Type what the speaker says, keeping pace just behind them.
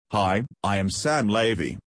Hi, I am Sam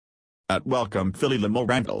Levy at Welcome Philly Limo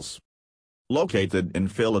Rentals, located in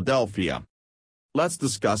Philadelphia. Let's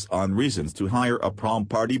discuss on reasons to hire a prom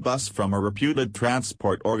party bus from a reputed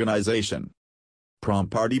transport organization. Prom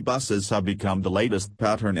party buses have become the latest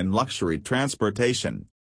pattern in luxury transportation.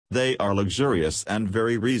 They are luxurious and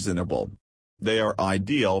very reasonable. They are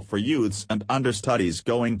ideal for youths and understudies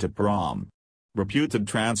going to prom. Reputed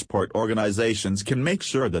transport organizations can make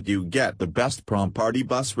sure that you get the best prom party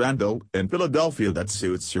bus rental in Philadelphia that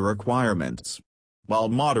suits your requirements. While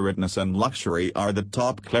moderateness and luxury are the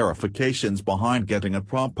top clarifications behind getting a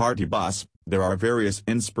prom party bus, there are various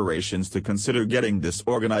inspirations to consider getting this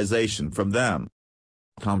organization from them.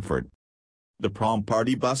 Comfort. The prom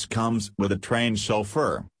party bus comes with a trained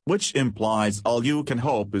chauffeur, which implies all you can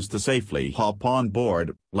hope is to safely hop on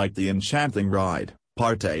board, like the enchanting ride,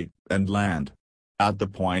 party, and land. At the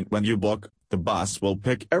point when you book, the bus will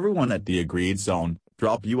pick everyone at the agreed zone,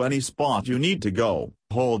 drop you any spot you need to go,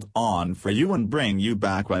 hold on for you and bring you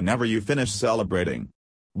back whenever you finish celebrating.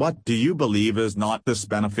 What do you believe is not this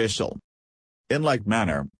beneficial? In like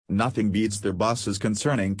manner, nothing beats their buses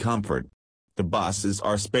concerning comfort. The buses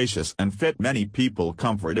are spacious and fit many people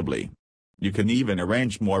comfortably. You can even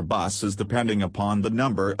arrange more buses depending upon the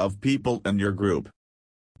number of people in your group.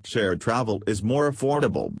 Shared travel is more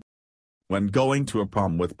affordable. When going to a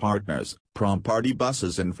prom with partners, prom party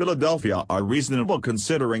buses in Philadelphia are reasonable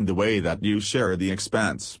considering the way that you share the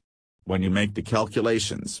expense. When you make the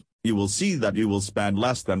calculations, you will see that you will spend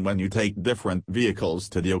less than when you take different vehicles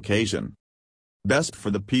to the occasion. Best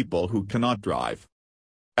for the people who cannot drive.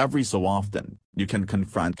 Every so often, you can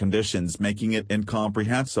confront conditions making it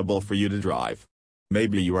incomprehensible for you to drive.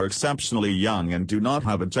 Maybe you are exceptionally young and do not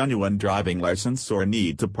have a genuine driving license or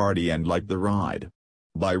need to party and like the ride.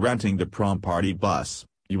 By renting the prom party bus,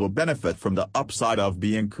 you will benefit from the upside of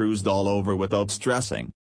being cruised all over without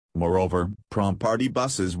stressing. Moreover, prom party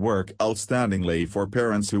buses work outstandingly for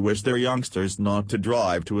parents who wish their youngsters not to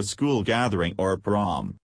drive to a school gathering or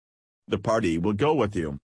prom. The party will go with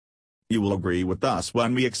you. You will agree with us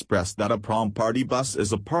when we express that a prom party bus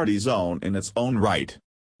is a party zone in its own right.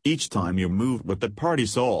 Each time you move with the party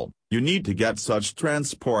soul, you need to get such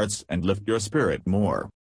transports and lift your spirit more.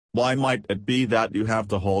 Why might it be that you have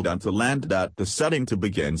to hold on to land at the setting to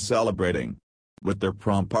begin celebrating? With their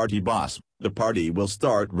prom party bus, the party will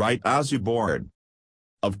start right as you board.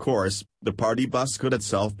 Of course, the party bus could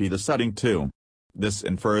itself be the setting too. This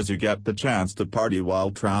infers you get the chance to party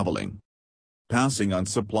while traveling. Passing on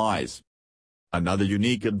supplies. Another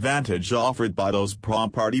unique advantage offered by those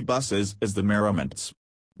prom party buses is the merriments.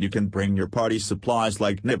 You can bring your party supplies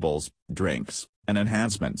like nibbles, drinks, and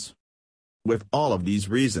enhancements. With all of these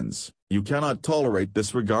reasons, you cannot tolerate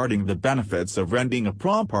disregarding the benefits of renting a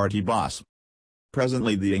prom party bus.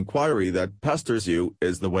 Presently the inquiry that pesters you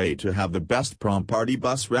is the way to have the best prom party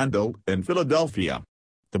bus rental in Philadelphia.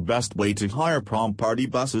 The best way to hire prom party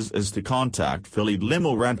buses is to contact Philly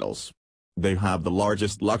Limo Rentals. They have the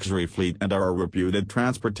largest luxury fleet and are a reputed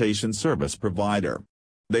transportation service provider.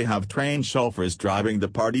 They have trained chauffeurs driving the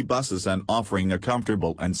party buses and offering a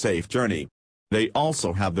comfortable and safe journey. They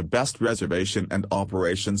also have the best reservation and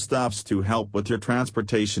operation staffs to help with your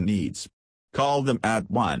transportation needs. Call them at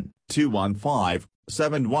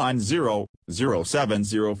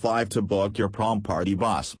 1-215-710-0705 to book your prom party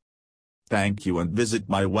bus. Thank you and visit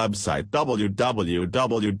my website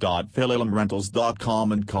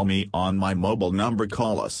www.philylomrentals.com and call me on my mobile number.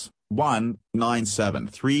 Call us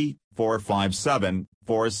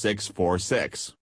 1-973-457-4646.